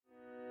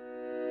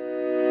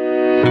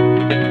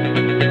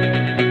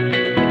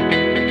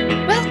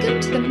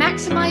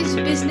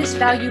Maximize Business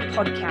Value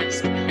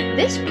podcast.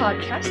 This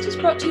podcast is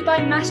brought to you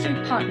by Mastery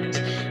Partners,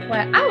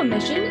 where our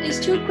mission is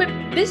to equip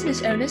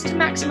business owners to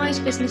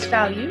maximize business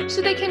value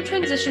so they can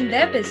transition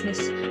their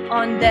business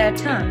on their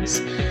terms.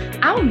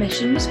 Our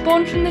mission was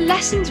born from the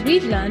lessons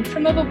we've learned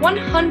from over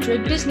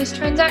 100 business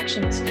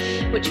transactions,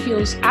 which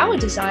fuels our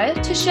desire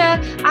to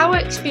share our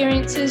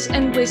experiences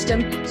and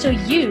wisdom so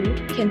you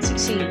can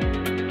succeed.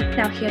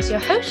 Now here's your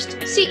host,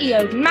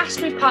 CEO of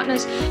Mastery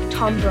Partners,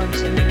 Tom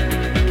Bronson.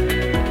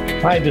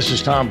 Hi, this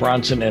is Tom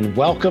Bronson, and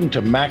welcome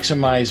to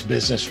Maximize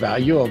Business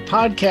Value, a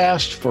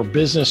podcast for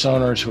business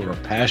owners who are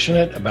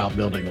passionate about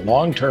building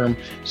long-term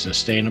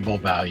sustainable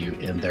value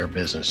in their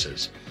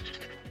businesses.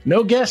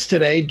 No guest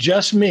today,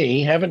 just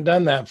me. Haven't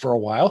done that for a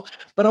while,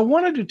 but I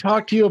wanted to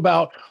talk to you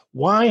about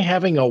why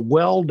having a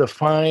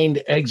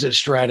well-defined exit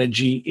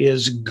strategy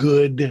is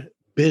good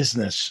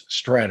business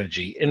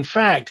strategy. In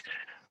fact,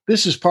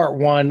 this is part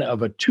one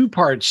of a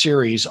two-part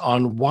series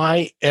on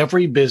why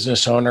every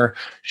business owner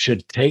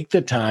should take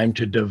the time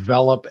to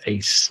develop a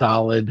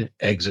solid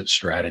exit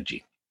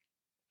strategy.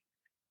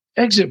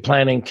 Exit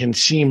planning can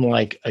seem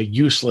like a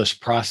useless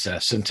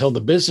process until the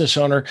business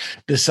owner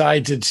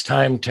decides it's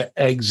time to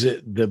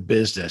exit the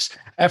business.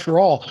 After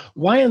all,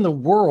 why in the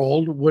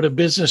world would a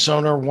business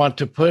owner want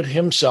to put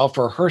himself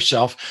or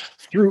herself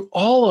through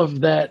all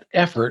of that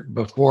effort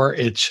before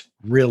it's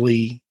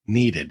really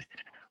needed?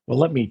 Well,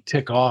 let me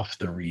tick off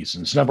the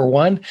reasons. Number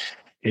one,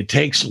 it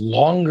takes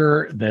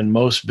longer than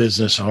most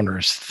business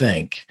owners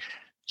think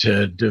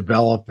to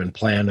develop and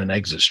plan an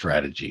exit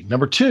strategy.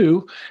 Number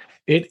two,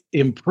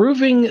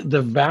 improving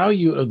the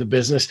value of the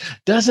business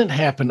doesn't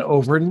happen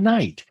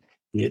overnight.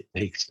 It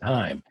takes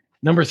time.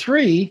 Number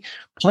three,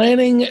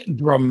 planning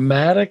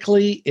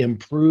dramatically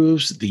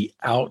improves the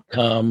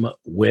outcome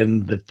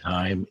when the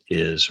time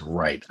is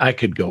right. I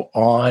could go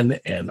on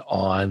and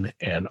on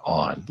and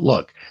on.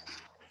 Look,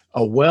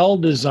 a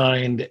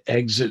well-designed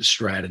exit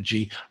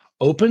strategy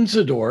opens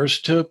the doors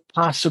to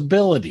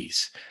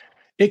possibilities.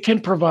 It can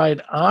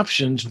provide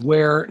options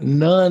where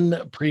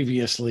none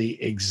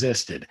previously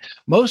existed.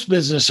 Most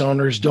business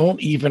owners don't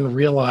even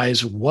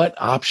realize what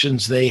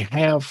options they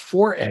have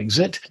for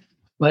exit,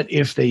 but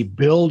if they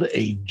build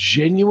a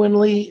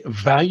genuinely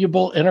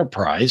valuable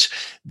enterprise,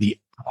 the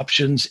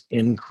options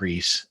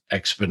increase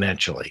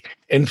exponentially.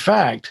 In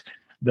fact,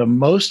 the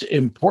most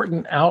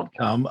important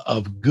outcome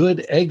of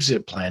good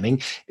exit planning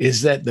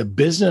is that the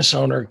business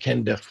owner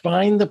can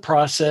define the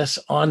process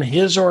on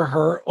his or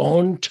her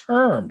own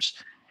terms.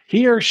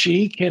 He or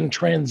she can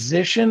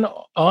transition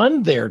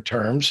on their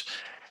terms,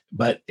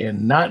 but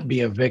not be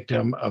a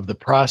victim of the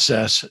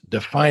process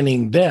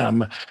defining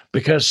them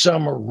because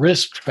some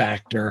risk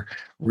factor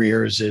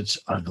rears its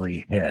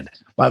ugly head.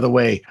 By the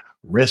way,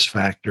 risk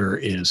factor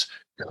is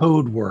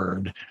code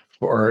word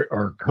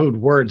or code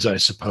words, I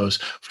suppose,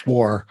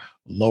 for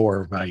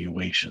lower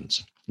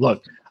valuations.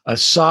 Look, a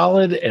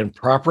solid and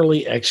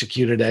properly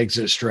executed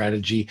exit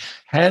strategy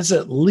has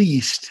at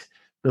least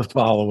the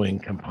following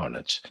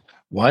components.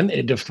 One,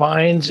 it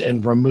defines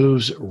and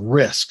removes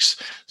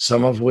risks,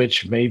 some of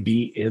which may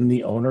be in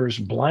the owner's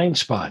blind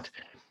spot.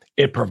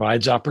 It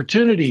provides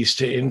opportunities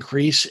to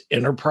increase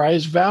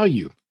enterprise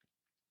value.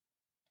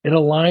 It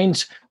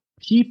aligns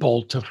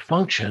people to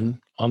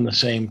function on the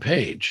same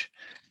page.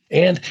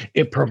 And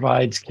it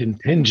provides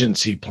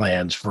contingency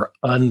plans for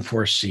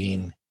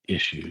unforeseen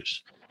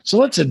issues. So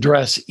let's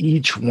address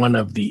each one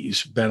of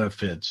these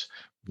benefits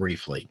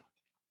briefly.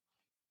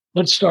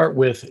 Let's start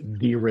with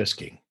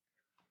de-risking.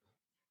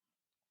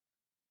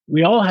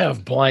 We all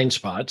have blind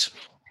spots.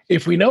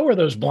 If we know where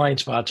those blind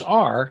spots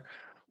are,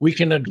 we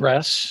can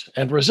address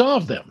and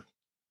resolve them.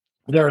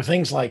 There are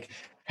things like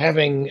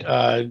having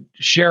a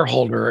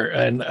shareholder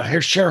and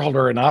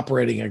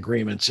operating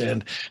agreements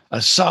and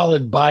a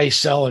solid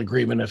buy-sell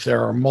agreement if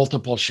there are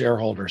multiple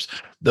shareholders.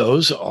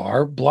 Those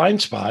are blind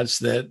spots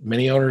that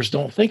many owners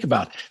don't think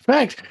about. In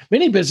fact,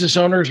 many business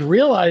owners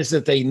realize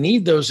that they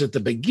need those at the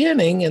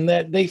beginning and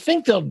that they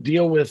think they'll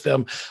deal with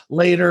them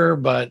later,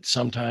 but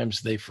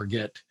sometimes they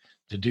forget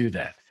to do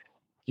that.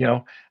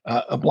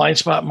 A blind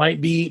spot might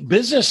be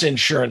business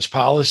insurance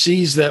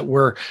policies that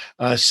were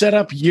set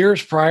up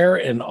years prior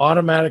and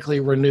automatically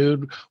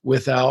renewed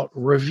without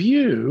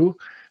review,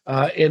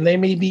 and they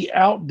may be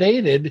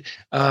outdated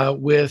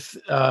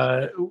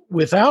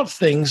without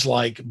things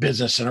like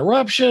business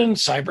interruption,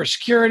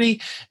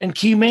 cybersecurity, and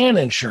key man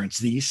insurance.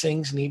 These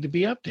things need to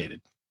be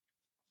updated.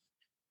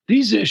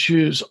 These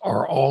issues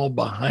are all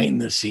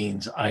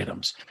behind-the-scenes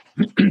items,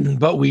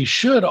 but we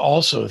should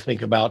also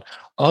think about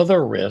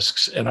other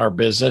risks in our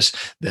business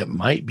that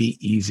might be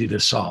easy to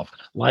solve,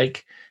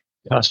 like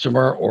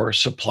customer or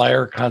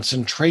supplier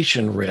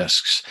concentration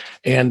risks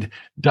and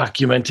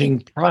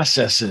documenting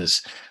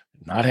processes.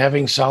 Not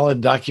having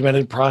solid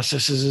documented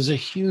processes is a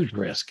huge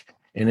risk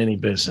in any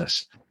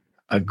business.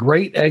 A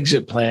great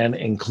exit plan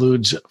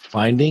includes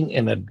finding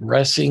and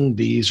addressing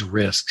these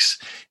risks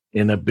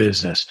in a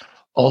business.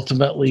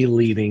 ultimately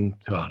leading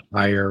to a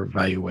higher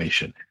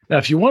valuation. Now,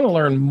 if you want to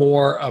learn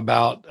more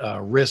about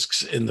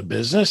risks in the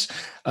business,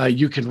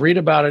 you can read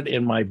about it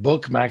in my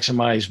book,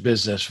 Maximize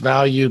Business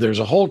Value. There's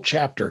a whole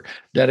chapter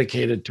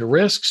dedicated to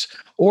risks,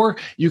 or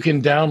you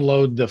can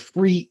download the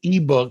free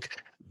ebook,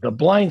 The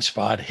Blind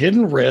Spot,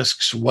 Hidden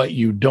Risks, What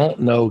You Don't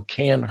Know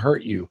Can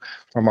Hurt You,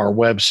 from our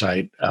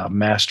website,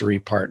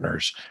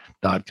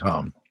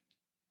 masterypartners.com.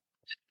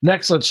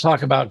 Next, let's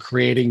talk about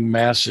creating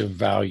massive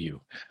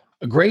value.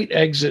 A great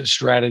exit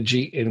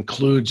strategy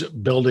includes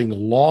building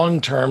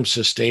long-term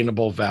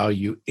sustainable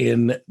value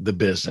in the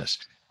business.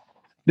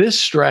 This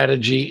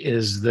strategy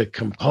is the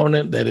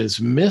component that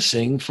is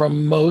missing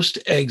from most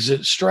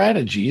exit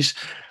strategies,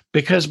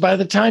 because by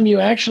the time you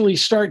actually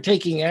start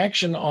taking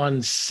action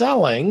on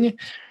selling,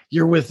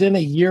 you're within a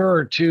year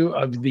or two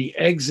of the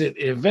exit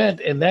event,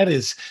 and that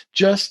is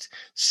just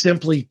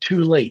simply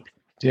too late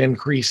to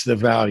increase the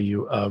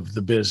value of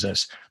the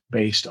business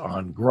based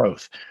on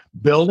growth.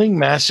 Building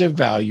massive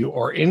value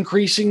or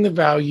increasing the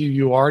value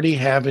you already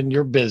have in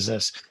your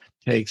business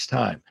takes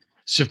time.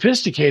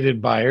 Sophisticated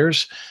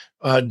buyers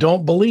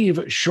don't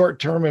believe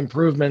short-term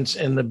improvements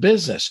in the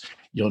business.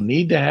 You'll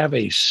need to have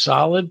a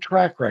solid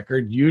track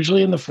record,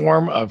 usually in the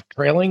form of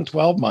trailing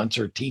 12 months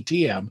or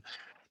TTM,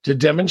 to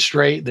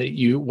demonstrate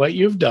that what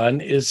you've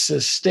done is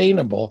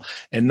sustainable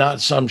and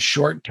not some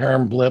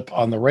short-term blip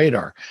on the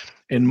radar.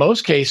 In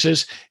most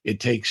cases, it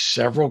takes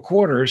several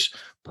quarters,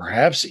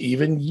 perhaps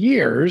even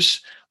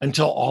years,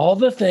 until all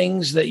the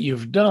things that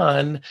you've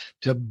done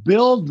to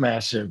build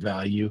massive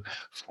value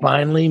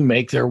finally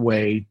make their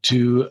way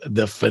to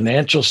the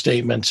financial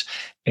statements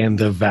and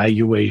the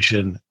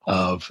valuation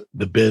of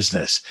the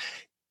business.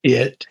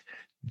 It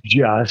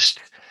just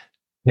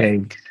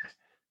takes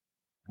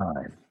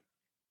time.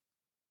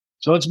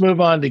 So let's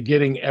move on to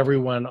getting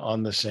everyone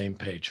on the same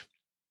page.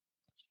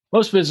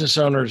 Most business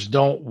owners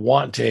don't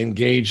want to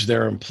engage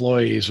their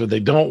employees, or they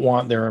don't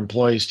want their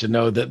employees to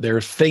know that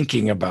they're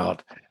thinking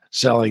about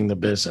selling the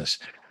business.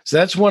 So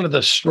that's one of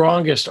the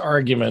strongest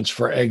arguments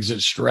for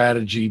exit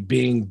strategy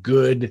being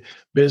good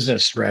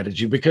business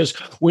strategy, because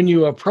when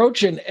you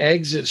approach an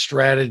exit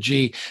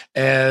strategy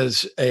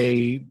as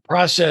a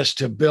process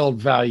to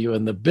build value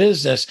in the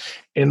business,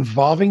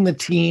 involving the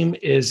team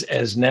is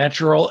as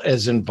natural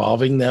as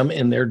involving them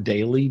in their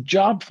daily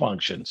job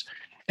functions.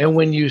 And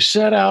when you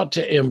set out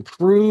to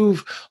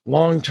improve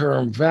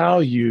long-term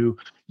value,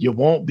 you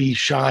won't be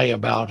shy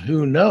about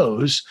who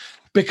knows,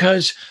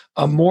 because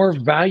a more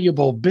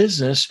valuable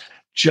business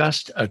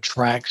just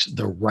attracts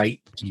the right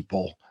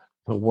people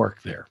to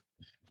work there.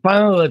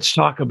 Finally, let's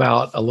talk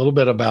about a little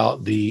bit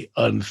about the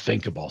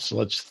unthinkable. So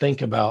let's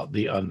think about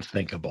the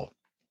unthinkable.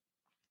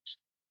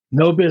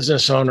 No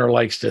business owner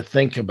likes to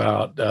think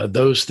about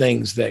those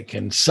things that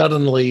can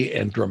suddenly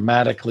and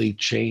dramatically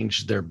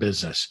change their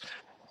business.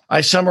 I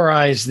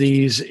summarize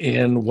these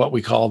in what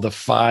we call the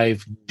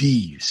 5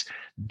 Ds: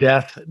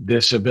 death,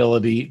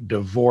 disability,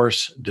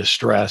 divorce,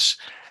 distress,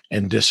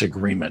 and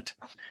disagreement.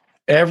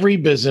 Every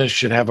business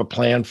should have a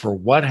plan for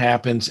what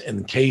happens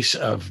in case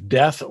of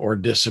death or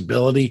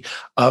disability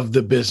of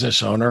the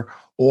business owner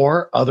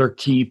or other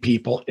key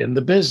people in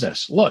the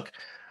business. Look,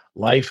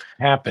 life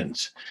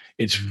happens.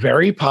 It's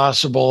very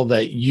possible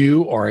that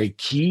you or a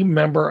key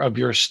member of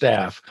your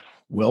staff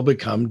will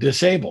become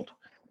disabled.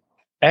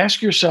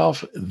 Ask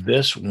yourself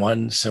this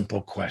one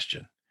simple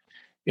question: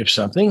 if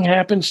something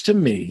happens to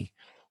me,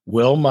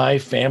 will my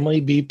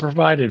family be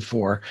provided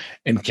for,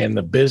 and can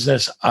the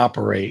business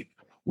operate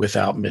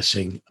without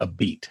missing a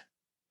beat?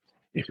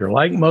 If you're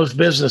like most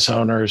business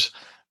owners,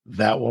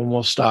 that one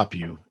will stop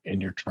you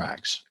in your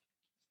tracks.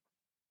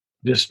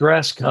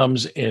 Distress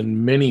comes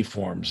in many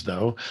forms,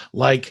 though,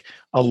 like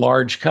a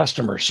large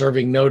customer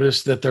serving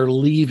notice that they're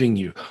leaving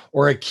you,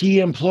 or a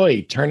key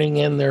employee turning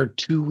in their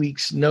 2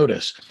 weeks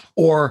notice,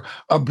 or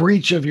a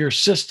breach of your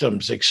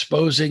systems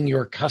exposing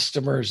your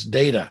customers'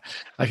 data.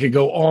 I could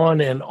go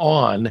on, and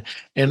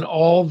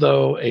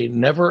although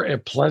never a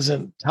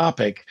pleasant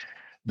topic,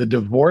 the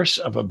divorce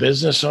of a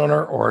business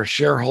owner or a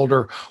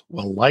shareholder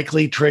will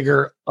likely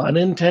trigger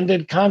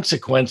unintended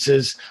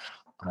consequences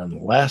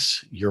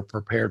unless you're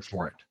prepared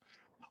for it.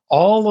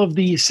 All of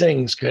these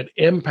things could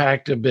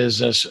impact a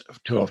business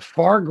to a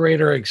far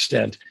greater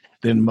extent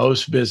than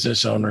most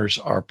business owners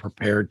are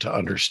prepared to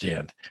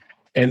understand.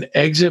 An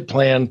exit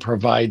plan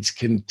provides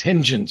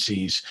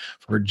contingencies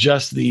for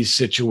just these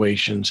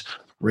situations,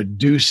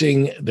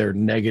 reducing their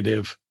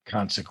negative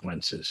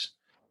consequences.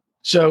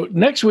 So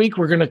next week,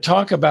 we're going to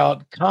talk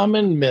about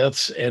common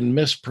myths and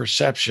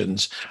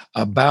misperceptions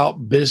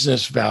about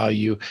business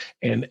value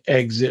and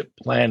exit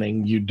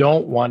planning. You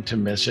don't want to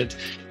miss it.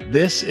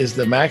 This is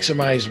the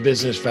Maximize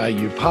Business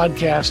Value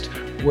podcast,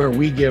 where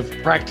we give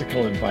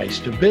practical advice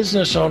to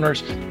business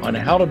owners on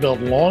how to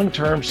build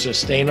long-term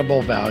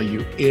sustainable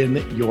value in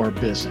your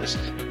business.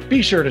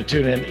 Be sure to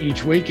tune in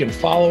each week and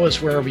follow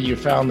us wherever you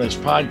found this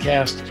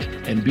podcast.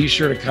 And be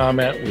sure to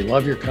comment. We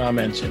love your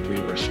comments and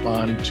we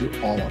respond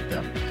to all of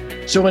them.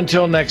 So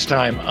until next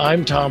time,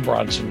 I'm Tom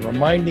Bronson,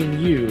 reminding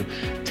you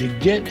to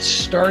get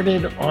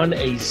started on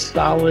a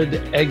solid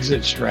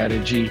exit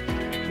strategy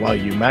while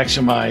you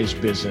maximize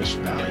business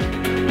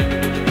value.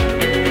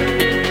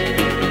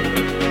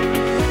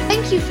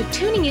 Thank you for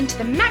tuning into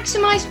the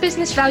Maximize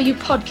Business Value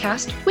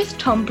podcast with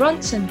Tom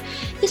Bronson.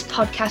 This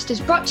podcast is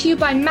brought to you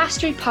by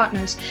Mastery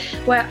Partners,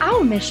 where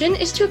our mission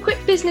is to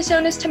equip business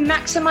owners to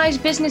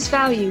maximize business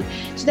value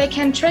so they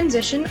can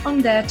transition on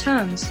their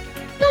terms.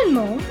 Learn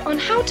more on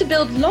how to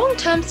build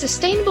long-term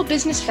sustainable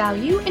business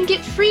value and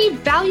get free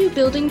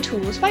value-building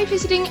tools by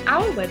visiting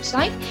our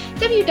website,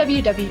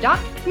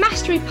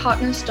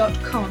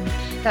 www.masterypartners.com.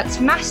 That's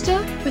master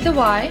with a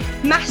Y,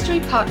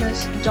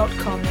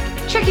 masterypartners.com.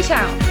 Check it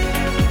out.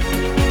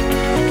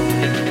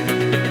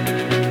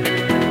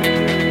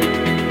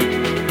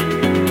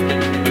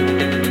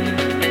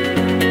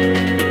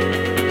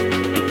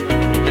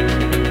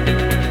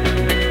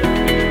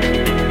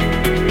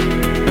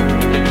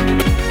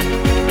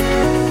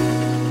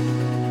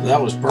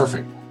 That was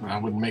perfect. I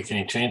wouldn't make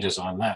any changes on that.